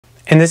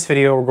In this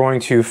video, we're going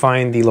to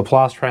find the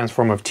Laplace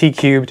transform of t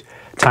cubed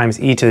times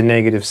e to the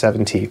negative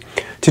 7t.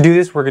 To do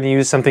this, we're going to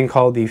use something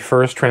called the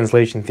first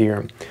translation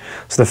theorem.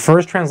 So the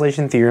first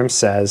translation theorem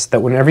says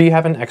that whenever you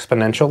have an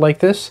exponential like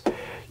this,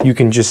 you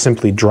can just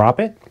simply drop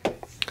it.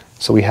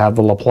 So we have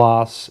the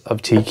Laplace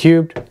of t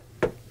cubed,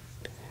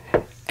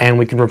 and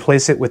we can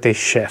replace it with a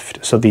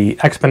shift. So the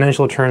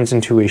exponential turns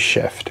into a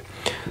shift.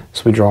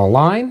 So we draw a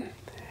line,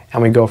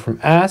 and we go from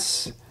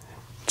s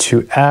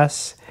to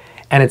s,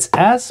 and it's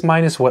s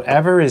minus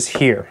whatever is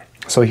here.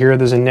 So here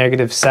there's a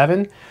negative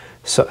 7,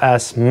 so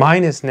s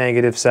minus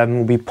negative 7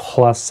 will be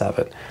plus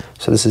 7.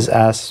 So this is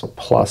s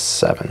plus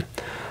 7.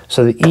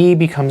 So the e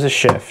becomes a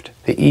shift.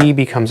 The e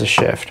becomes a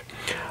shift.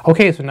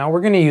 Okay, so now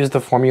we're going to use the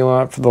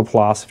formula for the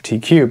Laplace of t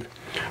cubed.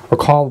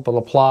 Recall the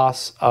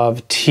Laplace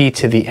of t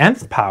to the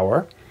nth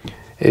power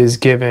is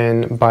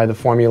given by the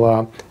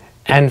formula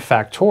n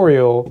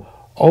factorial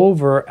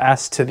over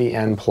s to the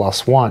n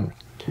plus 1.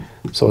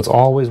 So it's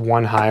always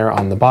one higher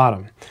on the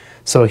bottom.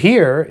 So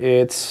here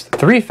it's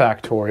 3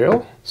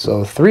 factorial,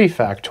 so 3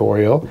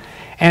 factorial,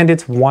 and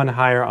it's one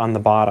higher on the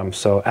bottom,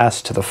 so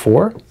s to the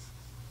 4.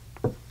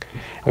 And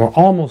we're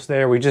almost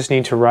there, we just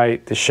need to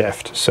write the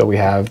shift. So we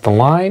have the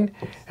line,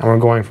 and we're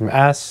going from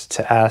s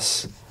to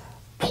s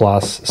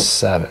plus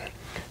 7.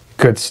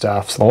 Good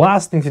stuff. So the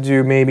last thing to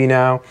do maybe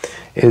now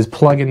is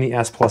plug in the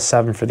s plus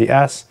 7 for the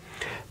s.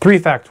 3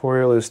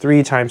 factorial is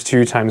 3 times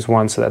 2 times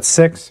 1, so that's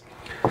 6.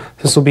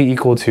 This will be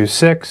equal to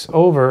 6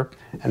 over,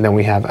 and then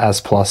we have s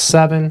plus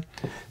 7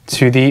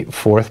 to the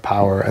 4th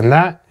power, and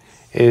that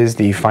is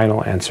the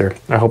final answer.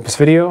 I hope this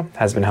video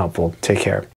has been helpful. Take care.